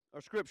Our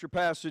scripture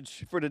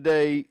passage for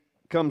today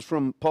comes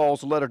from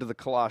Paul's letter to the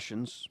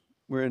Colossians.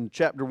 We're in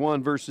chapter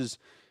 1, verses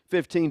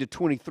 15 to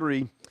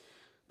 23.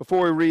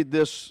 Before we read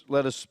this,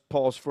 let us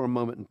pause for a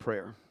moment in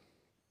prayer.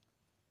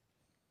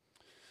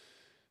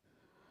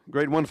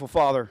 Great and wonderful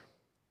Father,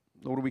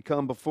 Lord, we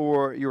come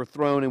before your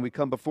throne and we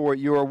come before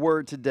your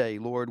word today,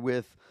 Lord,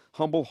 with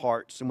humble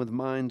hearts and with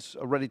minds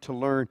ready to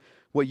learn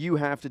what you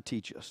have to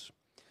teach us.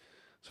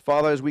 So,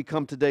 Father, as we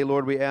come today,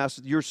 Lord, we ask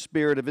that your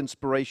spirit of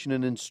inspiration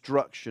and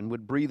instruction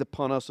would breathe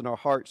upon us in our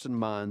hearts and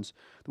minds,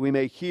 that we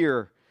may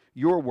hear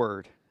your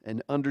word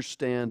and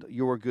understand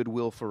your good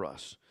will for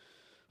us.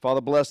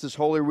 Father, bless this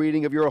holy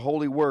reading of your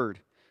holy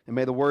word, and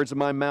may the words of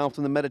my mouth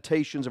and the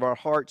meditations of our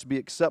hearts be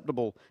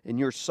acceptable in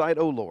your sight,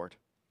 O Lord,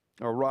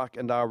 our rock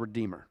and our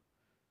redeemer.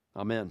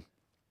 Amen.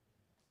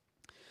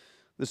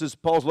 This is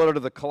Paul's letter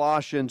to the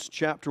Colossians,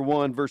 chapter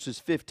 1, verses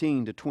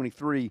 15 to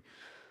 23.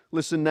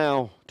 Listen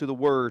now to the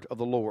word of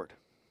the Lord.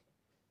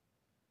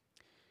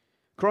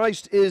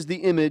 Christ is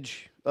the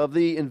image of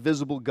the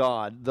invisible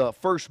God, the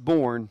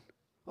firstborn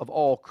of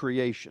all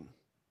creation.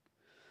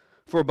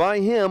 For by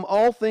him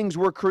all things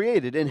were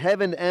created, in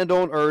heaven and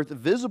on earth,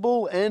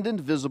 visible and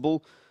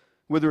invisible,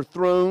 whether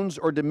thrones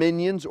or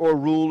dominions or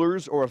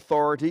rulers or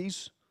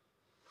authorities.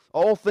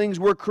 All things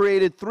were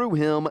created through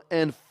him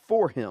and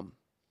for him.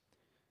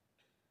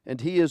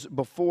 And he is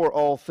before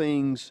all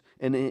things,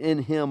 and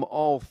in him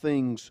all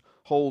things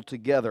hold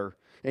together.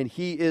 And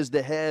he is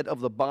the head of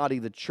the body,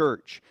 the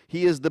church.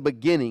 He is the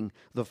beginning,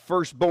 the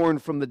firstborn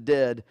from the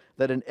dead,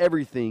 that in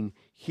everything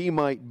he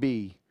might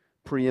be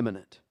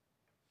preeminent.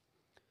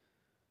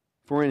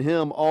 For in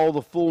him all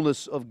the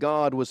fullness of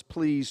God was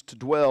pleased to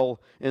dwell,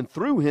 and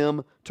through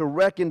him to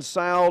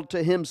reconcile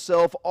to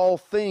himself all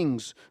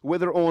things,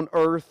 whether on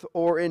earth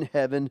or in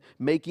heaven,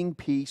 making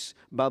peace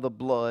by the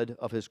blood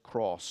of his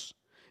cross.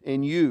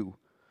 And you,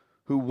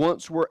 who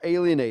once were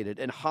alienated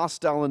and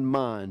hostile in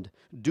mind,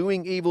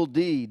 doing evil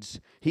deeds,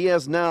 he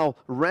has now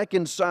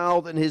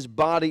reconciled in his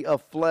body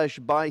of flesh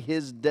by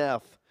his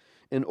death,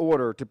 in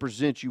order to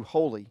present you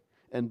holy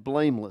and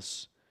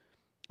blameless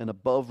and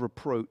above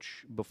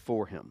reproach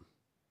before him.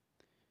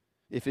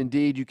 If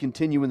indeed you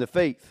continue in the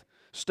faith,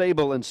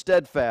 stable and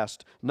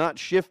steadfast, not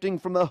shifting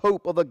from the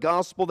hope of the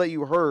gospel that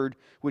you heard,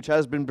 which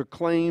has been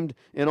proclaimed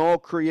in all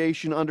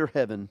creation under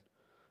heaven,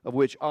 of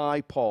which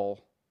I, Paul,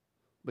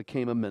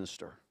 became a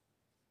minister.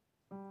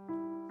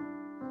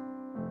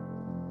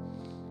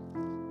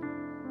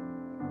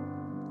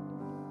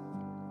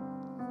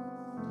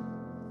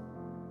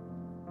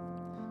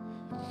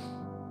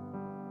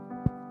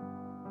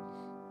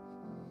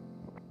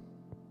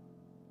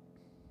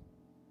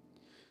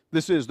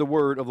 This is the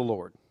word of the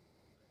Lord.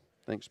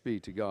 Thanks be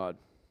to God.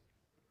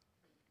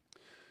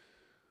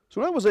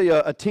 So when I was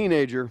a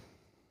teenager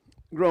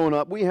growing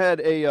up, we had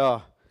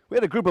a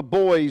group of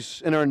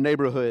boys in our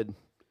neighborhood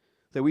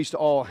that we used to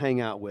all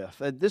hang out with.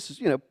 This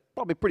is,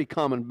 probably pretty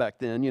common back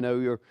then.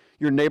 Your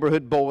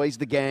neighborhood boys,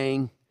 the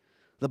gang,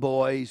 the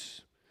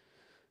boys.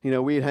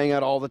 We'd hang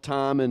out all the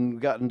time and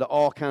got into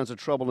all kinds of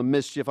trouble and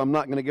mischief. I'm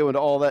not going to go into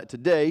all that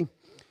today,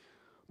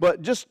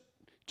 but just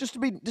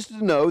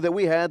to know that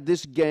we had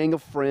this gang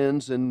of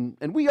friends, and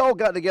we all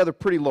got together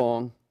pretty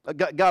long,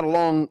 got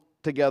along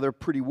together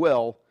pretty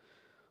well,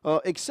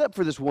 except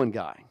for this one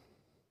guy.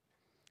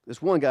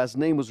 This one guy's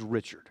name was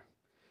Richard.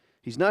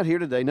 He's not here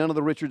today. None of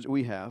the Richards that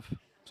we have,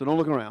 so don't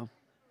look around.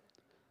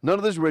 None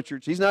of those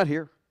Richards. He's not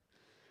here.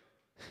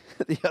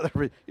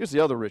 Here's the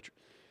other Richard.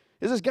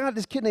 Is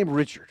this kid named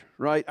Richard,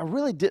 right? I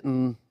really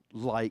didn't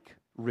like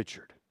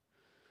Richard.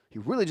 He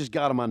really just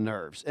got on my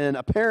nerves, and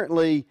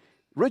apparently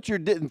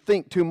Richard didn't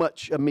think too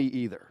much of me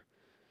either.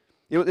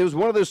 It was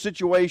one of those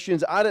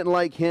situations. I didn't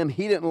like him.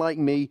 He didn't like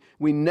me.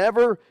 We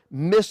never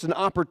missed an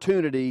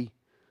opportunity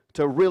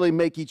to really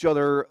make each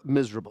other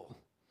miserable.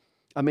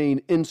 I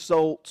mean,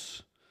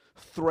 insults,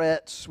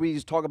 threats. We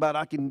just talk about,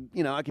 I can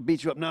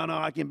beat you up. No,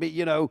 I can beat,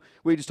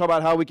 we just talk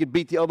about how we could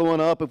beat the other one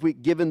up if we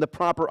given the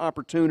proper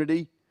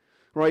opportunity,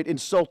 right?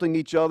 Insulting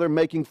each other,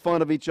 making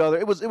fun of each other.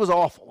 It was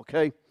awful,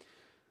 okay?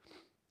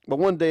 But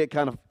one day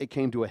it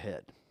came to a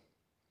head.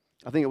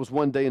 I think it was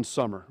one day in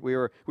summer. We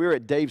were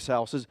at Dave's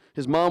house.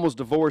 His mom was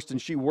divorced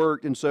and she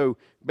worked, and so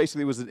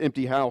basically it was an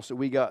empty house that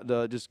we got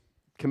to just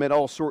commit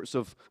all sorts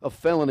of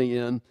felony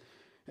in.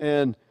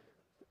 And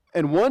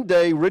one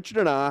day Richard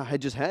and I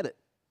had just had it.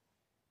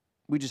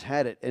 We just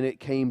had it, and it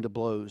came to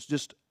blows.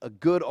 Just a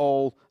good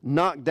old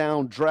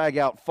knockdown,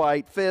 drag-out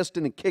fight,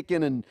 fisting and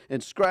kicking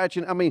and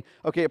scratching. I mean,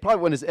 okay, it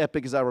probably wasn't as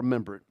epic as I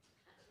remember it,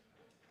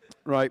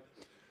 right?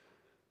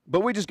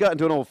 But we just got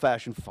into an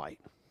old-fashioned fight.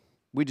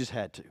 We just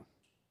had to.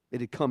 It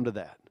had come to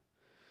that.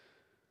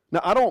 Now,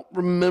 I don't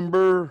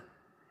remember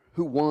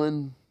who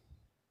won.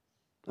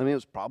 I mean, it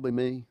was probably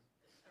me,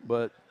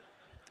 but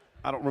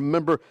I don't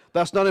remember.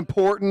 That's not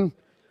important.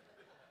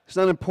 It's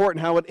not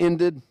important how it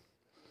ended.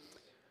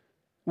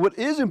 What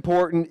is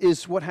important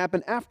is what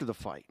happened after the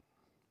fight.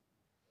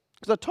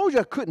 Because I told you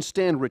I couldn't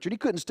stand Richard. He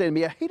couldn't stand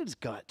me. I hated his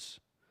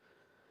guts.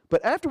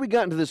 But after we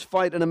got into this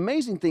fight, an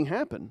amazing thing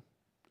happened.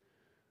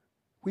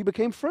 We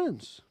became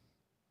friends.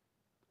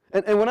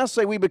 And when I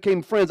say we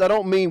became friends, I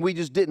don't mean we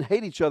just didn't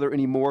hate each other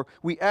anymore.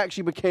 We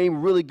actually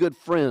became really good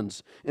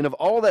friends. And of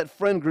all that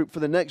friend group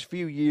for the next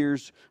few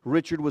years,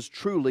 Richard was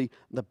truly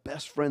the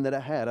best friend that I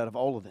had out of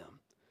all of them.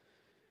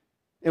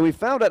 And we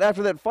found out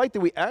after that fight that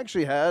we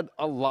actually had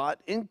a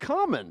lot in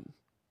common.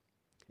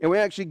 And we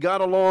actually got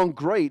along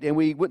great. And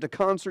we went to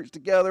concerts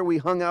together. We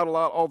hung out a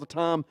lot all the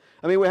time.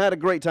 I mean, we had a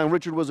great time.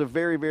 Richard was a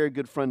very, very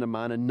good friend of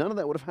mine. And none of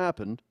that would have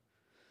happened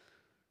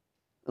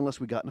unless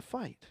we got in a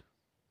fight.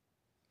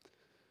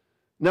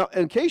 Now,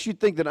 in case you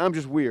think that I'm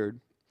just weird,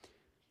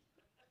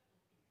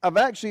 I've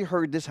actually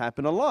heard this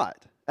happen a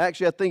lot.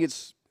 Actually, I think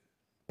it's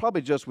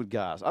probably just with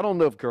guys. I don't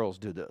know if girls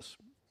do this.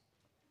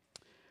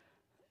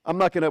 I'm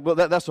not going to, well,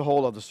 that's a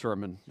whole other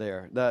sermon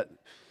there.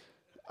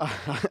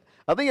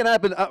 I think it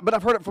happened, but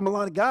I've heard it from a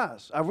lot of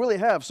guys. I really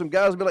have. Some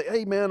guys will be like,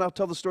 hey, man, I'll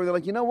tell the story. They're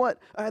like, you know what?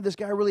 I had this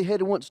guy I really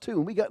hated once, too,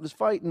 and we got in this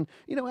fight, and,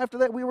 after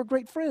that, we were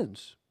great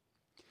friends.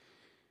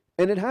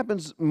 And it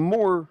happens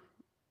more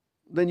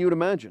than you would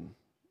imagine.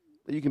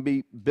 You can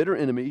be bitter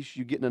enemies.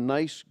 You get in a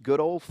nice, good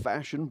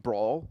old-fashioned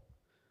brawl,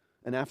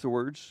 and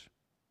afterwards,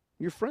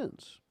 you're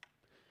friends.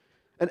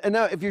 And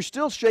now, if you're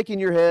still shaking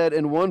your head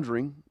and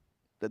wondering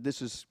that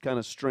this is kind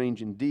of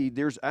strange indeed,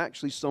 there's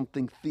actually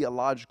something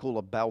theological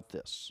about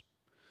this.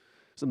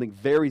 Something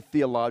very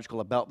theological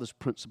about this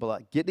principle,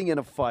 like getting in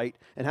a fight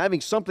and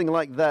having something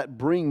like that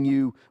bring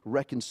you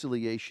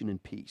reconciliation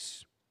and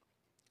peace.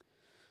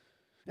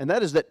 And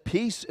that is that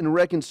peace and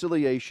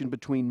reconciliation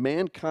between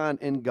mankind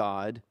and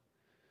God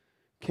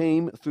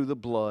came through the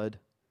blood,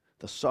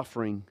 the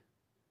suffering,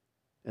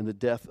 and the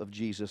death of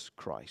Jesus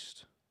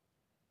Christ.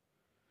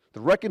 The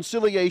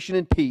reconciliation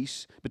and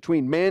peace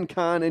between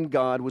mankind and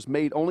God was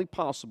made only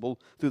possible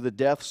through the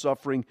death,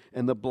 suffering,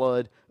 and the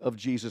blood of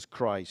Jesus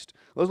Christ.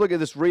 Let's look at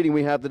this reading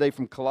we have today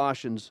from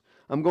Colossians.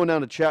 I'm going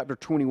down to chapter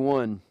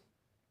 21.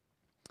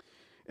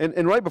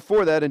 And right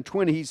before that, in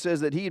 20, he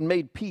says that he had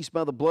made peace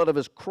by the blood of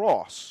his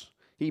cross.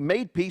 He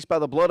made peace by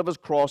the blood of his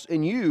cross,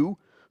 and you,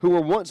 who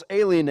were once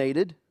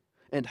alienated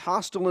and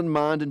hostile in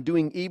mind and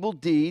doing evil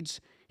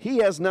deeds, he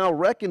has now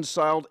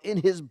reconciled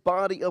in his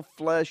body of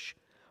flesh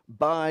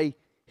by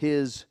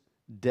his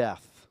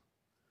death.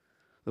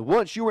 That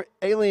once you were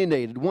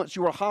alienated, once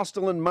you were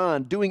hostile in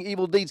mind, doing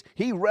evil deeds,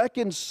 he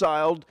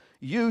reconciled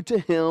you to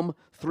him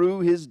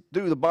through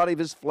the body of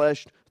his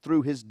flesh,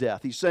 through his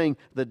death. He's saying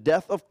the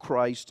death of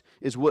Christ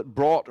is what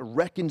brought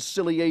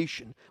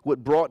reconciliation,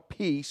 what brought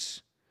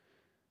peace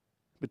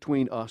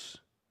between us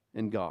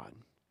and God.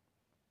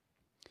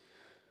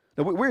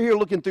 Now, we're here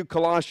looking through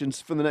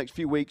Colossians for the next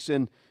few weeks,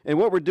 and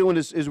what we're doing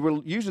is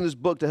we're using this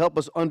book to help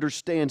us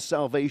understand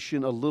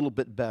salvation a little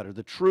bit better,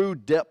 the true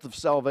depth of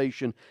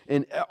salvation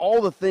and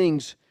all the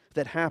things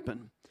that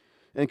happen.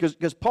 And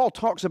because Paul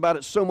talks about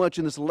it so much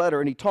in this letter,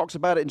 and he talks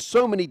about it in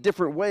so many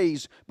different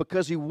ways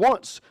because he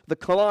wants the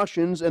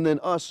Colossians and then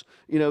us,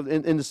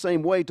 in the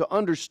same way to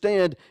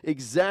understand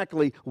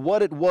exactly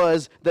what it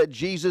was that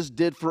Jesus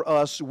did for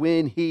us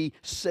when he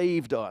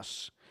saved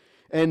us.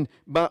 And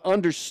by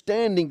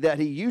understanding that,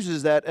 he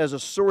uses that as a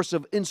source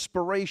of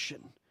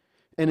inspiration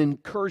and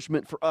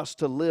encouragement for us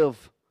to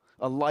live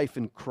a life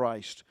in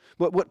Christ.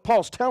 But what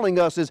Paul's telling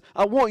us is,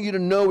 I want you to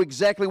know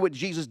exactly what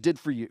Jesus did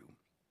for you.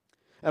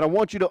 And I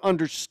want you to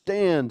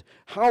understand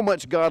how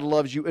much God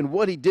loves you and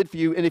what he did for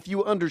you. And if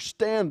you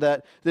understand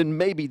that, then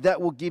maybe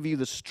that will give you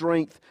the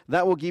strength,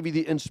 that will give you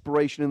the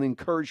inspiration and the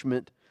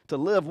encouragement to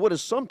live what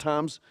is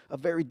sometimes a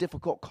very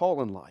difficult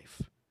call in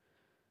life.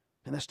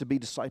 And that's to be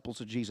disciples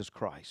of Jesus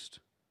Christ.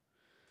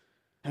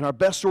 And our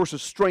best source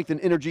of strength and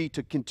energy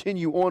to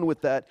continue on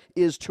with that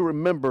is to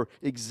remember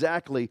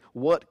exactly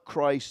what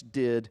Christ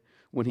did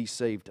when he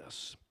saved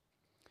us.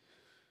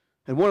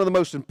 And one of the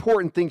most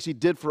important things he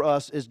did for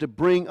us is to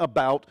bring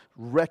about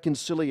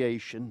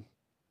reconciliation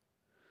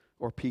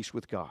or peace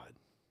with God.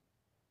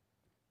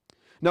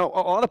 Now,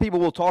 a lot of people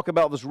will talk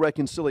about this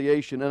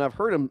reconciliation, and I've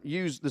heard them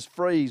use this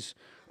phrase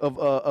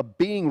of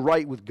being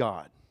right with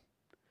God.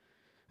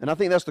 And I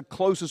think that's the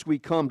closest we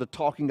come to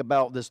talking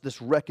about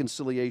this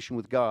reconciliation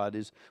with God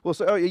is, we'll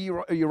say, are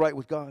you right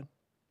with God?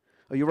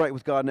 Are you right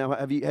with God now?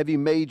 Have you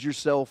made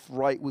yourself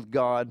right with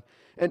God?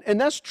 And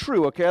that's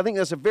true, okay? I think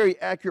that's a very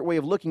accurate way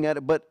of looking at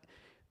it, but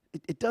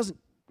it doesn't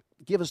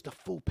give us the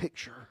full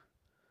picture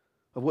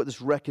of what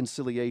this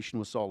reconciliation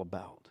was all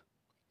about.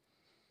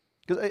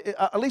 Because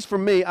at least for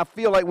me, I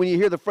feel like when you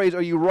hear the phrase,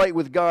 are you right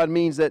with God,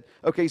 means that,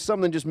 okay,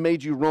 something just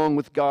made you wrong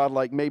with God,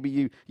 like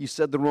maybe you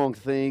said the wrong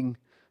thing,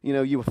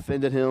 you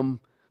offended him,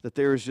 that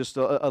there is just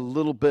a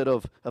little bit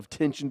of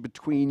tension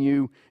between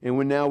you, and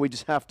now we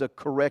just have to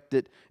correct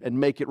it and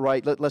make it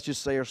right. Let's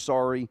just say we're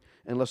sorry,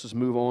 and let's just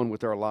move on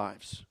with our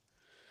lives.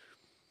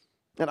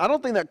 And I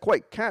don't think that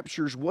quite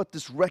captures what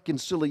this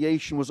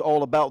reconciliation was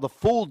all about, the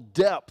full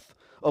depth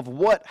of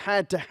what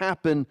had to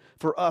happen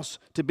for us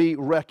to be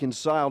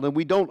reconciled. And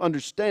we don't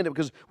understand it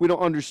because we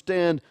don't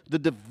understand the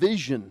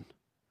division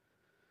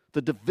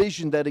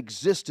that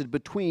existed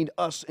between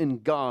us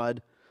and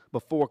God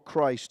before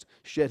Christ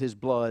shed his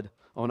blood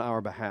on our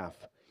behalf.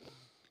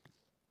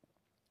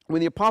 when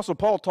the Apostle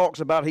Paul talks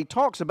about it, he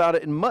talks about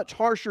it in much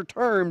harsher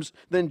terms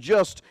than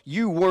just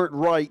you weren't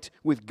right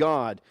with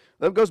God.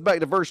 That goes back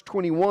to verse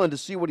 21 to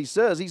see what he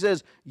says. He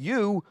says,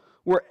 you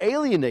were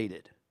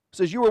alienated. It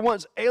says you were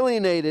once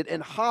alienated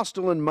and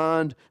hostile in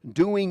mind,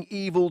 doing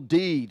evil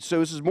deeds. So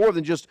this is more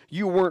than just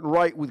you weren't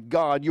right with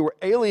God. You were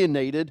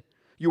alienated.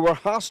 You were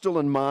hostile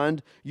in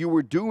mind. You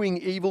were doing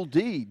evil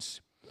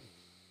deeds.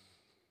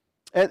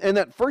 And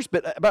that first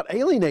bit about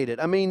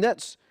alienated, I mean,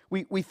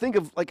 we think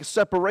of like a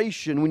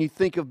separation when you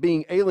think of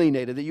being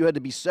alienated, that you had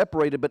to be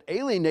separated, but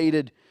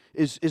alienated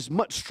is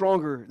much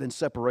stronger than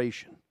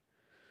separation.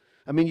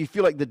 I mean, you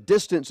feel like the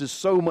distance is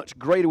so much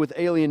greater with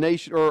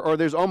alienation, or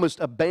there's almost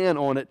a ban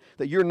on it,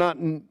 that you're not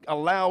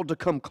allowed to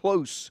come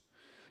close.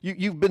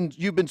 You've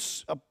been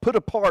put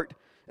apart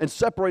and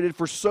separated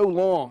for so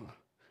long,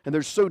 and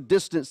there's so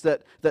distance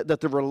that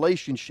the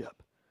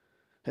relationship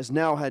has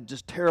now had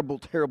just terrible,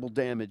 terrible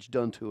damage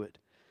done to it,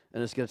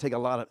 and it's going to take a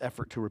lot of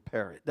effort to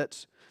repair it.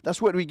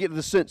 That's what we get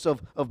the sense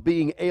of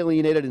being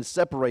alienated and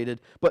separated.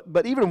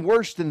 But even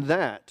worse than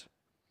that,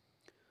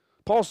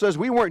 Paul says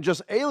we weren't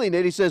just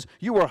alienated. He says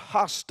you were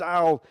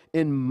hostile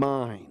in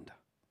mind.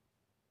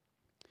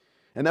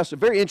 And that's a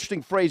very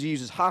interesting phrase he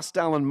uses,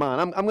 hostile in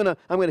mind. I'm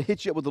gonna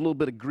hit you up with a little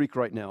bit of Greek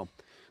right now.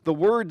 The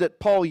word that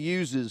Paul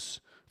uses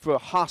for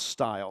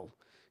hostile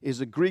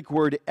is a Greek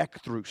word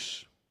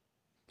ekthrus.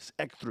 It's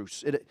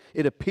ekthrus.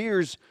 It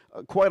appears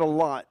quite a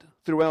lot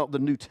throughout the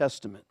New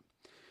Testament.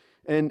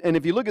 And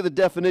if you look at the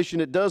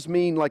definition, it does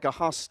mean like a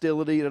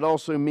hostility. It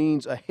also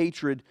means a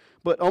hatred.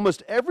 But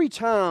almost every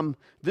time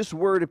this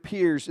word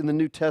appears in the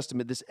New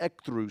Testament, this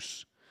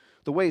ekthrus,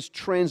 the way it's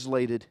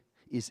translated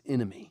is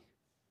enemy.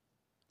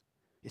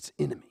 It's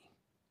enemy.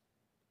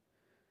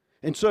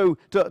 And so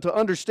to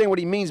understand what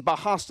he means by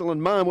hostile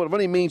in mind, what it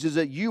really means is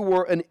that you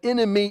were an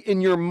enemy in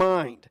your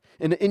mind,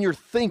 in your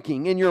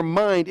thinking, in your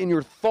mind, in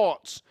your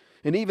thoughts,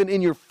 and even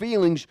in your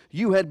feelings.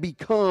 You had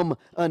become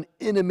an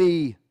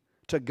enemy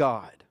to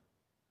God.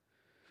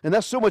 And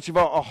that's so much of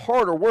a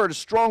harder word, a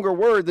stronger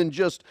word than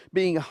just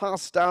being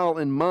hostile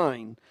in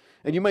mind.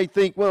 And you may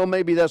think, well,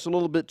 maybe that's a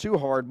little bit too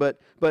hard, but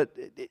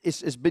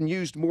it's been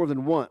used more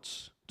than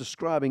once,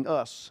 describing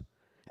us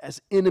as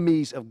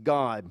enemies of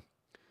God.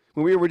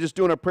 When we were just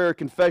doing our prayer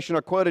confession, I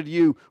quoted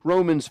you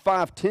Romans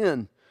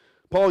 5:10.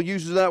 Paul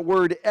uses that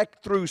word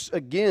ekthrus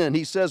again.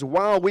 He says,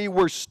 while we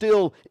were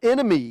still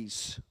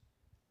enemies,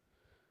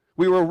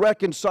 we were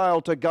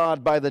reconciled to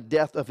God by the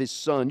death of His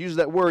Son. Use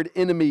that word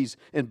enemies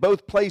in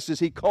both places.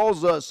 He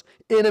calls us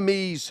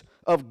enemies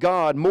of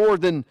God, more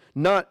than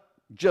not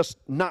just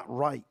not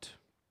right.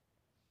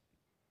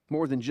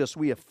 More than just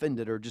we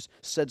offended or just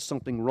said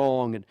something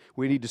wrong and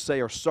we need to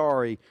say our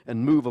sorry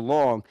and move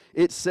along.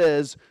 It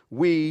says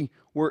we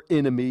were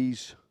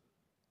enemies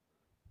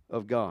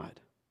of God.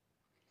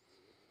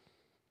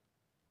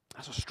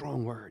 That's a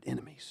strong word,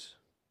 enemies.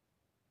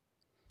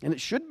 And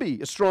it should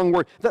be a strong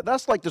word.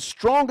 That's like the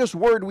strongest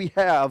word we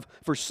have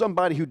for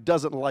somebody who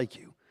doesn't like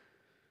you.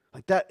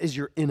 Like that is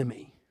your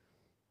enemy.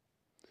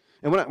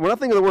 And when I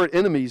think of the word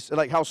enemies,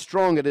 like how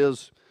strong it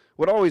is,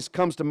 what always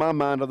comes to my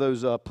mind are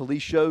those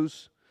police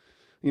shows.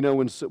 You know,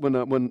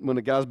 when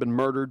a guy's been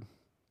murdered,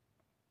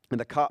 and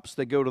the cops,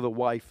 they go to the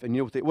wife, and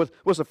you know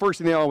what's the first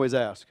thing they always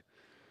ask?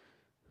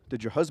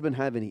 Did your husband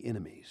have any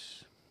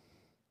enemies?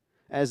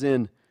 As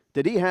in,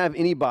 did he have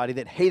anybody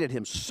that hated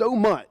him so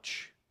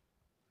much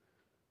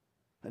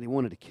that he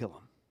wanted to kill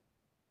him?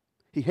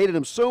 He hated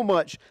him so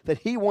much that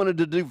he wanted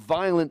to do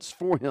violence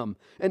for him.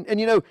 And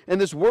you know, and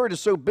this word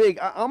is so big,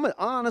 I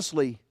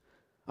honestly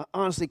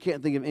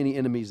can't think of any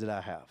enemies that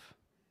I have.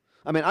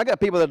 I mean, I got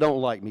people that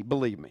don't like me,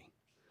 believe me.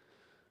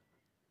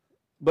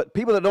 But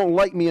people that don't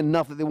like me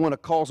enough that they want to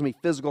cause me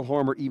physical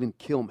harm or even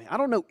kill me. I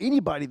don't know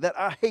anybody that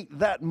I hate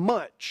that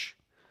much.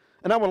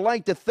 And I would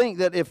like to think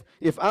that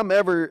if I'm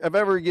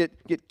ever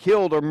get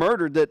killed or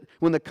murdered, that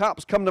when the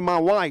cops come to my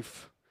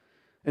wife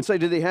and say,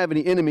 did they have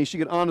any enemies, she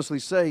could honestly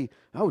say,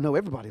 oh no,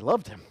 everybody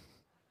loved him.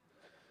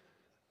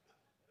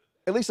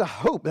 At least I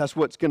hope that's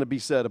what's going to be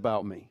said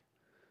about me.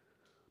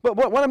 But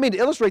what I mean to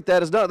illustrate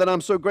that is not that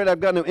I'm so great I've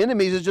got no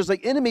enemies. It's just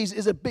like enemies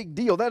is a big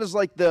deal. That is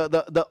like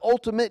the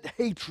ultimate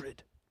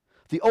hatred,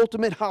 the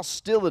ultimate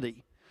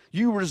hostility.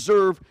 You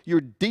reserve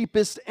your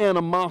deepest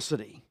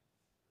animosity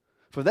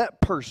for that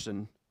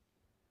person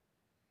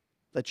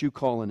that you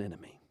call an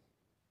enemy.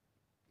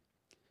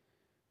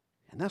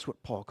 And that's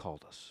what Paul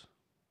called us.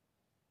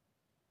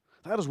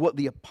 That is what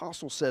the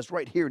apostle says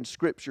right here in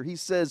Scripture. He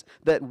says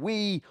that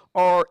we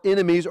are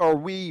enemies, or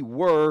we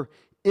were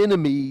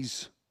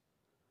enemies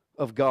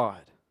of God.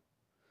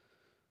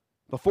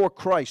 Before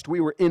Christ, we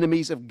were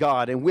enemies of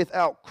God, and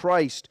without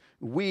Christ,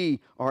 we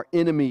are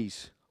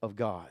enemies of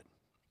God.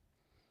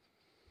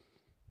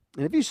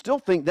 And if you still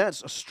think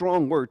that's a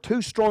strong word,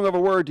 too strong of a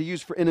word to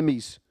use for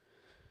enemies,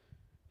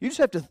 you just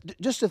have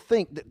to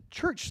think that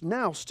church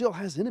now still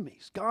has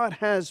enemies. God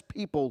has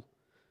people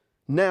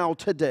now,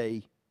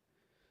 today,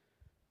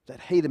 that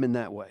hate Him in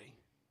that way.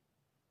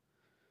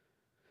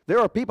 There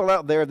are people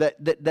out there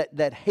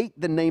that hate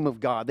the name of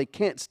God. They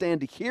can't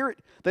stand to hear it.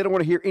 They don't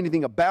want to hear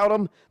anything about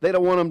him. They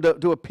don't want him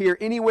to appear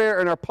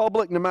anywhere in our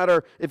public, no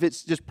matter if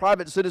it's just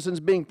private citizens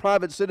being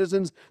private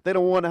citizens. They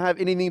don't want to have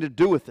anything to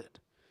do with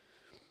it.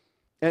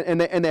 And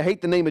they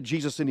hate the name of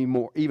Jesus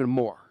even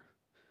more.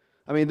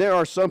 I mean, there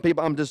are some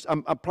people,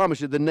 I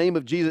promise you, the name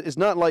of Jesus, it's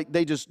not like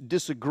they just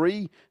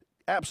disagree,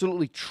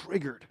 absolutely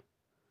triggered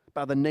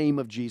by the name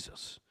of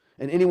Jesus.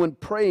 And anyone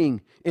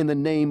praying in the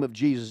name of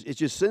Jesus, it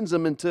just sends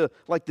them into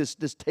like this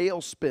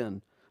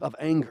tailspin of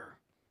anger.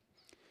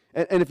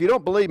 And if you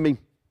don't believe me,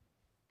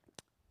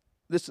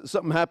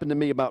 something happened to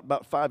me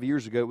about 5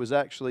 years ago. It was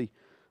actually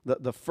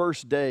the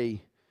first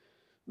day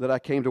that I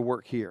came to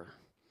work here.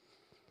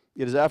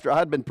 It is after I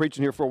had been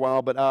preaching here for a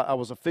while, but I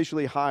was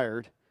officially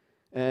hired,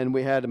 and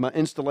we had my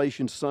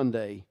installation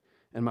Sunday.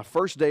 And my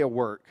first day of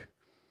work,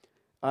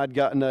 we'd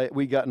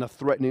gotten a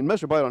threatening.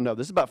 Most everybody don't know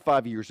this is about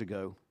 5 years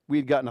ago. We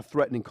had gotten a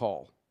threatening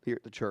call here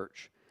at the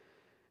church,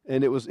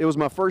 and it was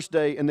my first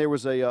day, and there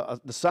was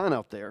the sign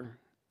out there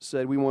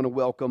said, "We want to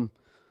welcome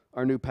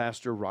our new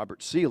pastor,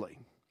 Robert Seeley."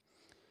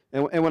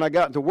 And when I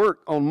got to work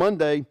on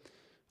Monday,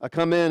 I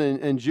come in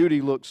and Judy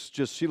looks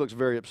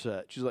very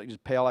upset. She's like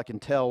just pale. I can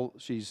tell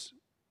she's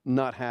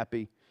not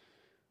happy.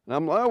 And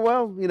I'm like, "Oh,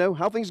 well,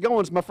 how things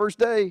going? It's my first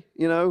day,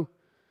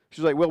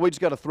 She's like, "Well, we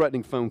just got a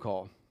threatening phone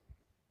call."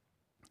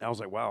 I was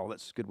like, "Wow,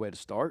 that's a good way to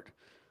start."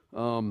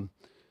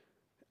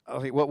 I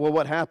was like, well,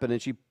 what happened?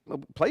 And she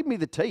played me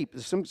the tape.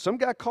 Some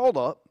guy called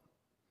up.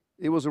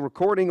 It was a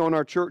recording on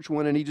our church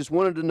one, and he just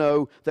wanted to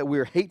know that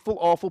we're hateful,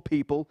 awful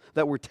people,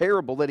 that we're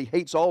terrible, that he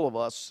hates all of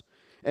us,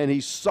 and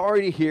he's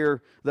sorry to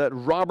hear that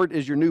Robert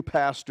is your new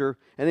pastor.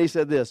 And he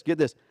said this, get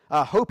this,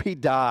 "I hope he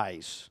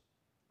dies."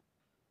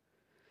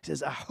 He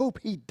says, "I hope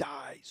he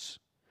dies."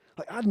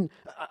 Like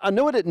I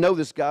know I didn't know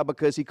this guy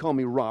because he called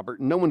me Robert.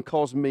 No one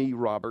calls me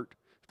Robert.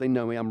 If they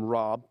know me, I'm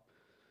Rob.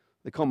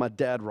 They call my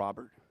dad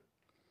Robert.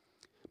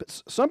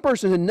 But some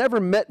person had never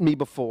met me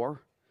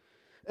before,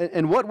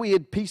 and what we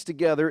had pieced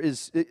together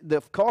is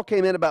the call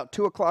came in about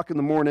 2 o'clock in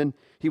the morning.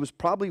 He was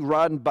probably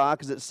riding by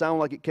because it sounded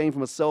like it came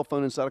from a cell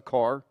phone inside a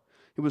car.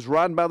 He was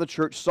riding by the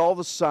church, saw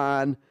the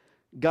sign,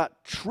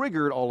 got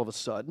triggered all of a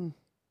sudden,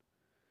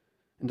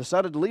 and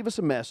decided to leave us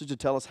a message to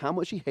tell us how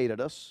much he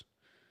hated us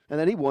and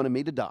that he wanted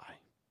me to die.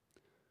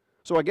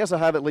 So I guess I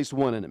have at least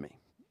one enemy.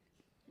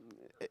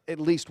 At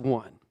least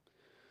one.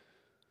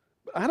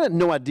 I had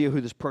no idea who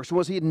this person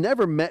was. He had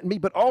never met me,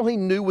 but all he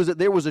knew was that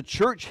there was a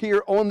church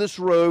here on this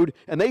road,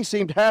 and they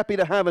seemed happy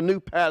to have a new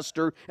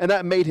pastor, and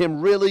that made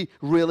him really,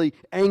 really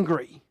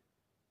angry.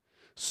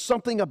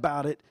 Something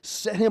about it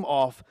set him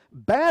off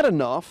bad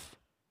enough,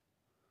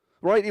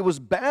 right? It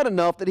was bad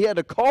enough that he had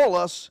to call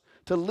us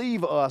to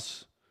leave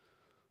us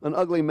an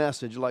ugly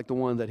message like the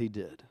one that he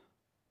did.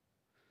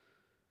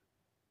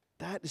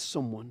 That is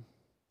someone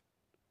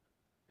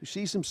who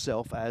sees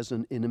himself as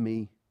an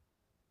enemy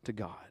to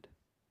God.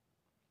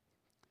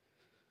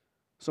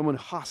 Someone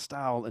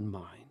hostile in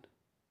mind,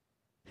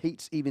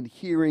 hates even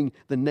hearing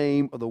the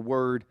name or the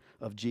word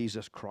of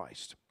Jesus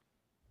Christ.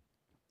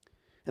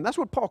 And that's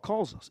what Paul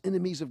calls us,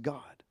 enemies of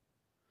God.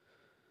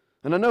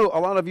 And I know a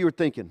lot of you are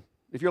thinking,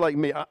 if you're like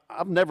me,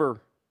 I've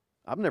never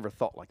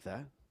thought like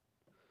that.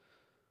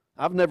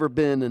 I've never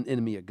been an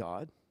enemy of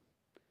God.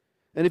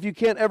 And if you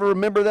can't ever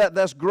remember that,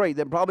 that's great.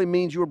 That probably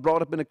means you were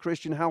brought up in a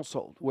Christian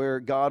household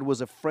where God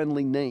was a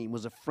friendly name,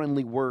 was a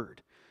friendly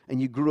word, and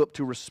you grew up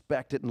to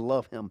respect it and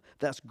love him.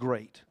 That's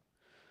great.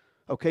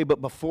 Okay, but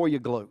before you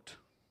gloat,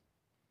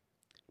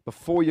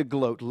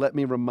 let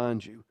me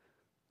remind you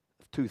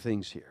of two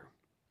things here.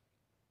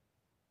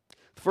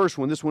 The first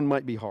one, this one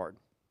might be hard.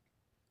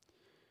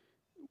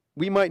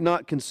 We might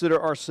not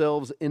consider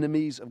ourselves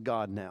enemies of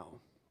God now.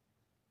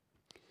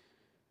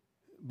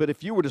 But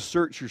if you were to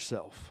search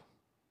yourself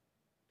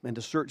and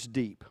to search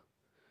deep,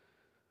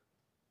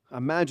 I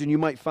imagine you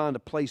might find a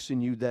place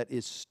in you that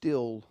is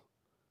still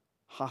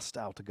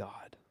hostile to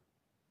God.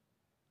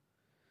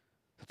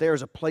 That there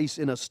is a place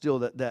in us still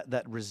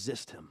that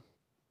resists him.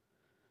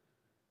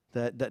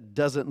 That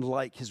doesn't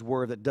like his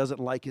word, that doesn't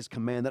like his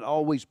command, that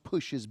always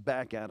pushes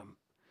back at him.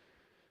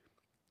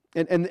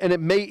 And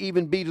it may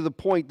even be to the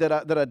point that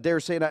I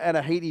dare say, and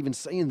I hate even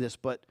saying this,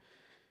 but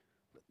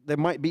there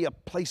might be a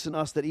place in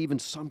us that even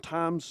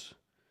sometimes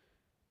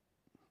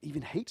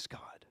even hates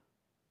God.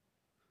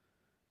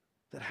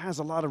 That has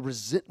a lot of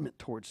resentment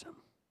towards him.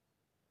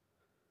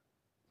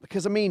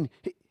 Because, I mean,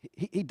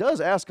 he does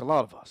ask a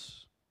lot of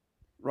us,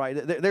 right?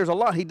 There's a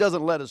lot he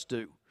doesn't let us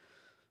do.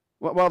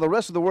 While the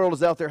rest of the world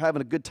is out there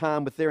having a good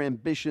time with their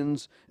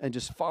ambitions and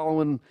just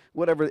following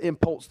whatever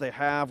impulse they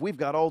have, we've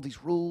got all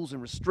these rules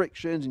and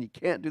restrictions, and you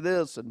can't do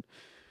this, and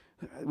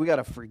we got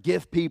to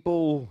forgive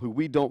people who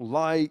we don't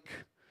like.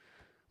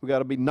 We got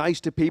to be nice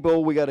to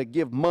people. We got to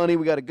give money.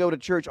 We got to go to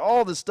church.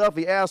 All this stuff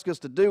he asks us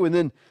to do, and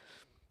then,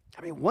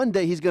 I mean, one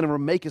day he's going to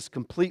remake us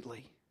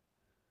completely.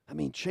 I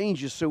mean,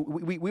 change us so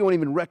we won't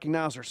even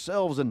recognize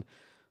ourselves, and,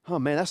 oh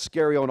man, that's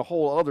scary on a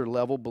whole other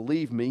level,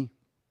 believe me.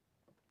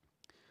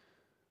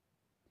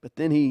 But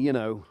then he,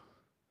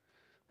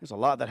 there's a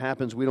lot that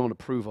happens we don't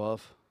approve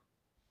of.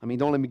 I mean,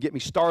 don't let me get me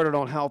started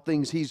on how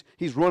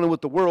he's running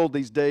with the world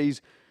these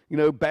days. You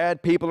know,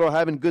 bad people are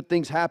having good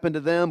things happen to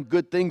them.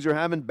 Good things are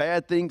having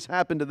bad things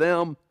happen to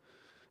them.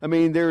 I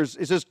mean, it's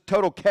just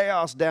total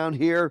chaos down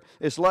here.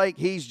 It's like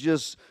he's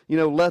just,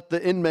 let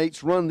the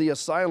inmates run the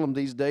asylum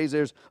these days.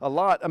 There's a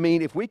lot. I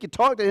mean, if we could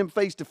talk to him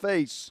face to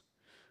face,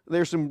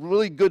 there's some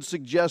really good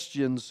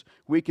suggestions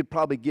we could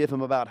probably give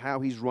him about how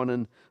he's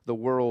running the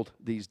world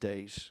these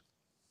days.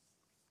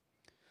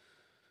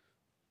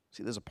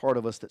 See, there's a part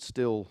of us that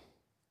still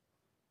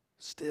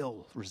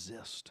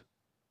resist.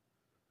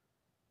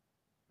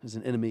 Is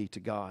an enemy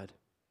to God.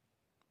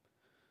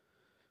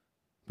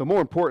 But more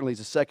importantly, is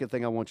the second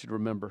thing I want you to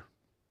remember.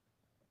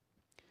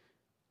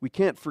 We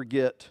can't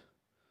forget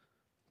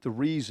the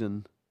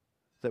reason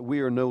that we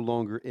are no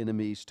longer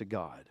enemies to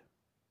God.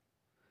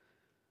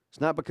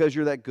 It's not because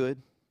you're that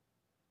good.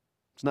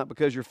 It's not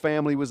because your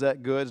family was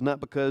that good. It's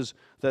not because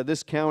that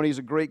this county is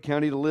a great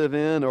county to live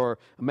in or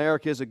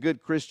America is a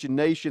good Christian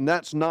nation.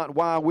 That's not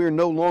why we're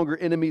no longer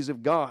enemies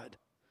of God.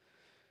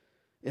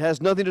 It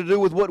has nothing to do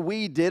with what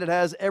we did. It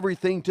has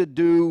everything to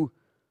do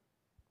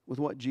with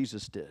what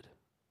Jesus did.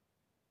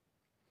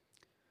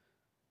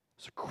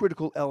 It's a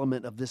critical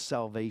element of this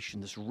salvation,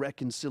 this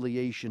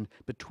reconciliation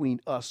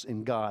between us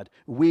and God.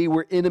 We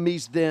were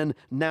enemies then,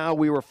 now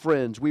we were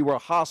friends. We were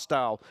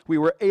hostile, we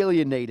were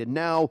alienated.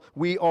 Now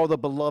we are the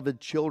beloved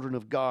children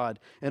of God.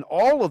 And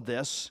all of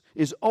this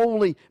is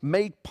only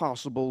made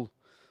possible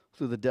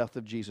through the death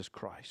of Jesus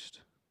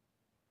Christ.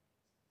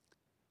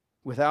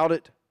 Without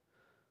it,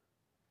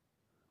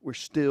 we're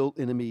still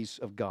enemies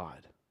of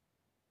God.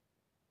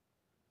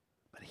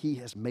 But He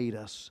has made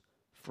us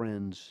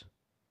friends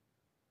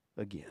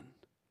again.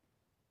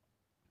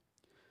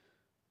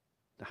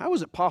 Now, how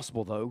is it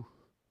possible, though,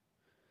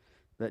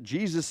 that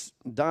Jesus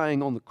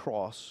dying on the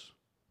cross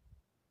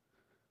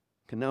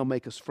can now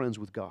make us friends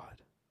with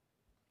God?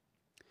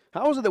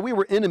 How is it that we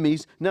were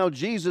enemies, now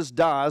Jesus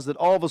dies, that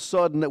all of a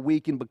sudden that we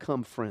can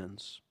become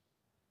friends?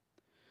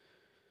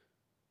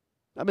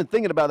 I've been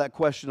thinking about that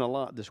question a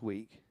lot this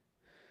week.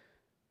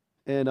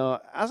 And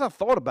as I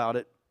thought about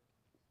it,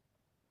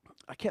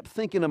 I kept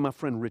thinking of my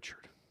friend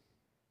Richard.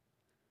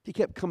 He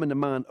kept coming to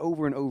mind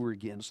over and over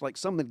again. It's like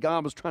something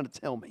God was trying to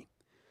tell me.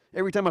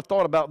 Every time I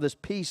thought about this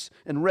peace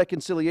and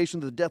reconciliation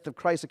to the death of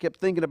Christ, I kept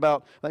thinking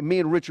about, like me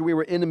and Richard, we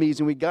were enemies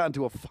and we got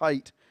into a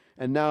fight,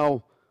 and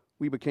now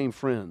we became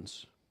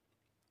friends.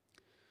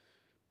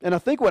 And I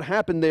think what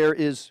happened there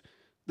is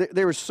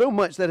there was so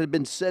much that had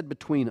been said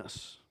between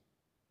us.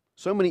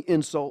 So many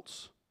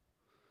insults.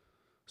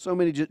 So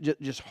many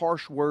just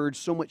harsh words,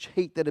 so much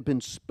hate that had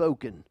been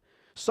spoken.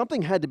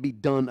 Something had to be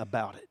done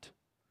about it.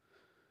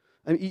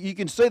 I mean, you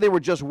can say they were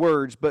just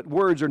words, but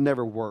words are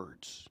never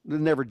words. They're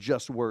never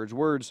just words.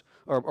 Words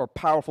are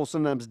powerful,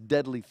 sometimes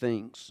deadly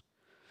things.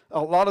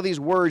 A lot of these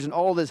words and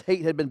all this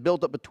hate had been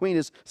built up between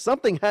us.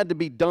 Something had to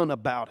be done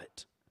about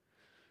it.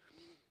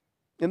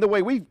 And the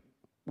way we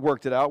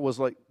worked it out was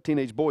like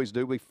teenage boys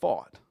do. We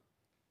fought.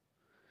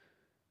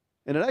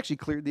 And it actually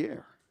cleared the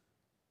air.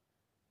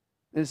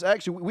 And it's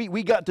actually,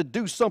 we got to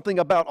do something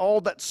about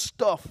all that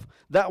stuff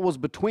that was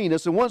between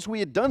us. And once we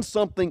had done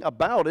something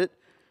about it,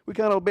 we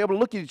kind of be able to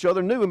look at each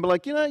other new and be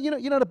like, you're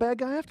not a bad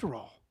guy after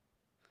all.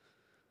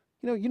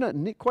 You're not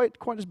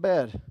quite as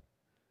bad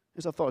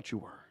as I thought you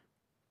were.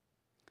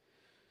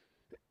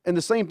 And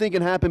the same thing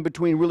can happen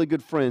between really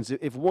good friends.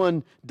 If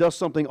one does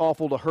something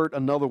awful to hurt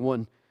another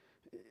one,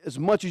 as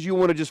much as you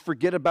want to just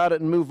forget about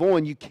it and move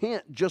on, you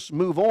can't just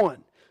move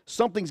on.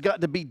 Something's got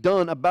to be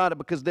done about it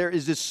because there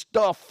is this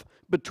stuff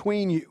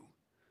between you.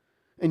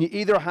 And you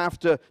either have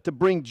to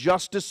bring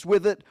justice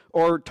with it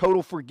or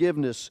total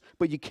forgiveness.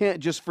 But you can't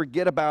just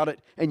forget about it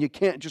and you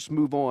can't just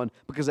move on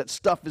because that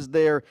stuff is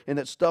there and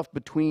that stuff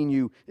between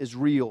you is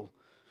real.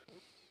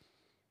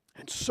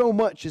 And so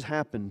much has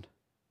happened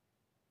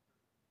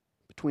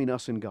between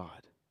us and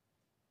God.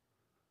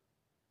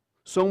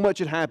 So much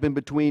had happened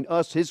between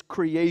us, His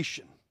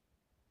creation,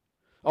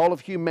 all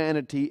of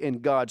humanity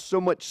and God. So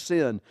much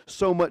sin,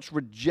 so much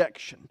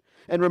rejection.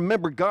 And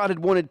remember, God had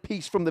wanted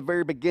peace from the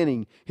very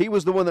beginning. He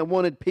was the one that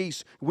wanted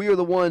peace. We are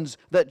the ones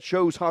that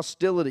chose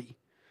hostility.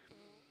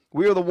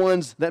 We are the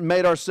ones that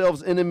made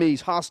ourselves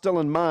enemies, hostile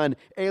in mind,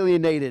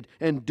 alienated,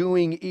 and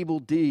doing evil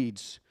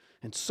deeds.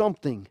 And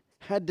something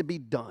had to be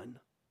done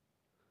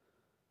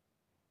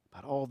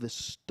about all this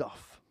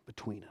stuff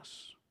between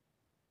us.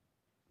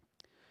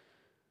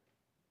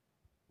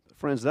 But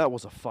friends, that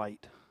was a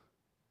fight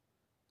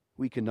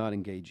we could not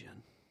engage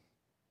in.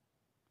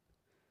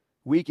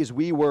 Weak as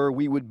we were,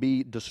 we would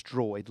be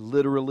destroyed,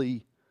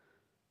 literally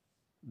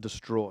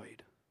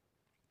destroyed.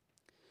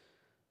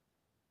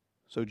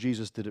 So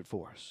Jesus did it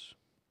for us.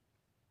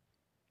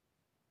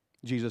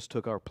 Jesus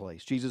took our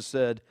place. Jesus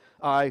said,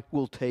 I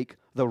will take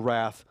the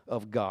wrath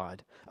of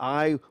God.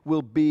 I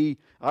will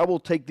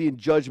take the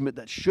judgment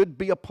that should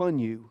be upon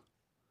you,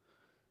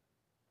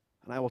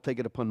 and I will take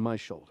it upon my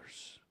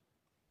shoulders.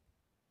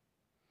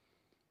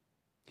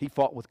 He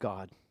fought with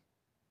God,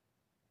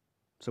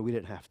 so we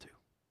didn't have to.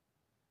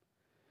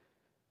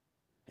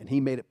 And He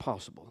made it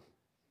possible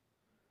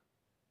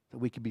that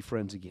we could be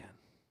friends again.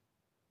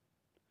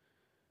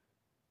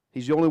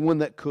 He's the only one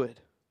that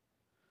could.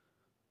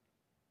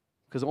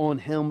 Because on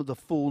him the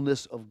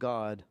fullness of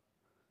God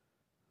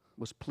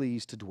was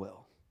pleased to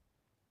dwell.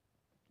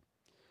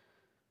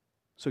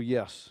 So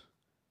yes,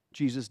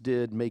 Jesus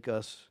did make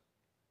us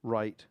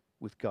right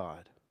with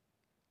God.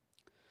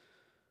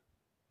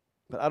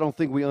 But I don't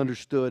think we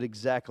understood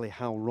exactly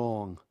how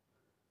wrong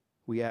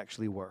we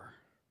actually were.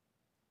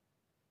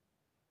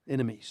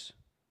 Enemies,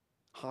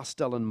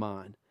 hostile in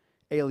mind,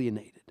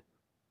 alienated,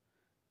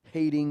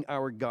 hating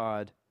our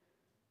God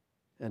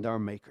and our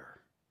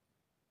Maker.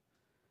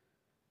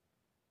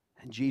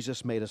 And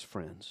Jesus made us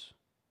friends,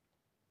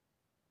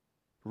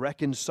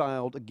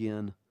 reconciled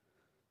again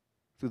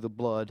through the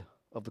blood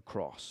of the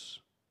cross.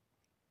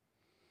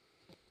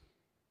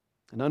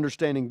 And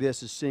understanding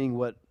this is seeing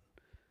what,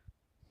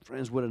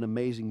 friends, what an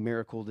amazing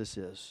miracle this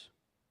is.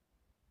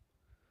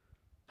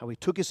 How he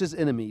took us as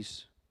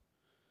enemies,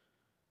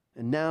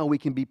 and now we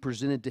can be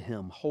presented to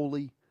him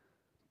holy,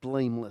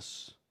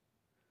 blameless,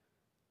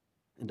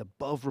 and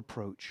above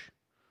reproach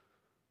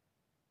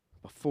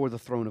before the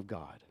throne of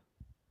God.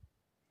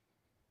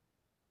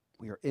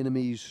 We are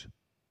enemies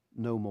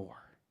no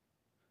more.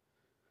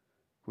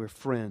 We're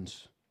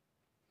friends.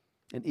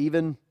 And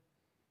even,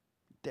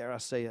 dare I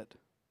say it,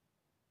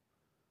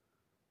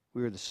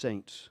 we are the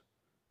saints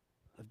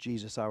of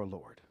Jesus our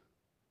Lord.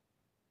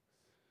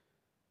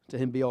 To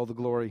him be all the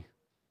glory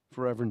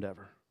forever and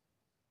ever.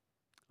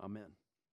 Amen.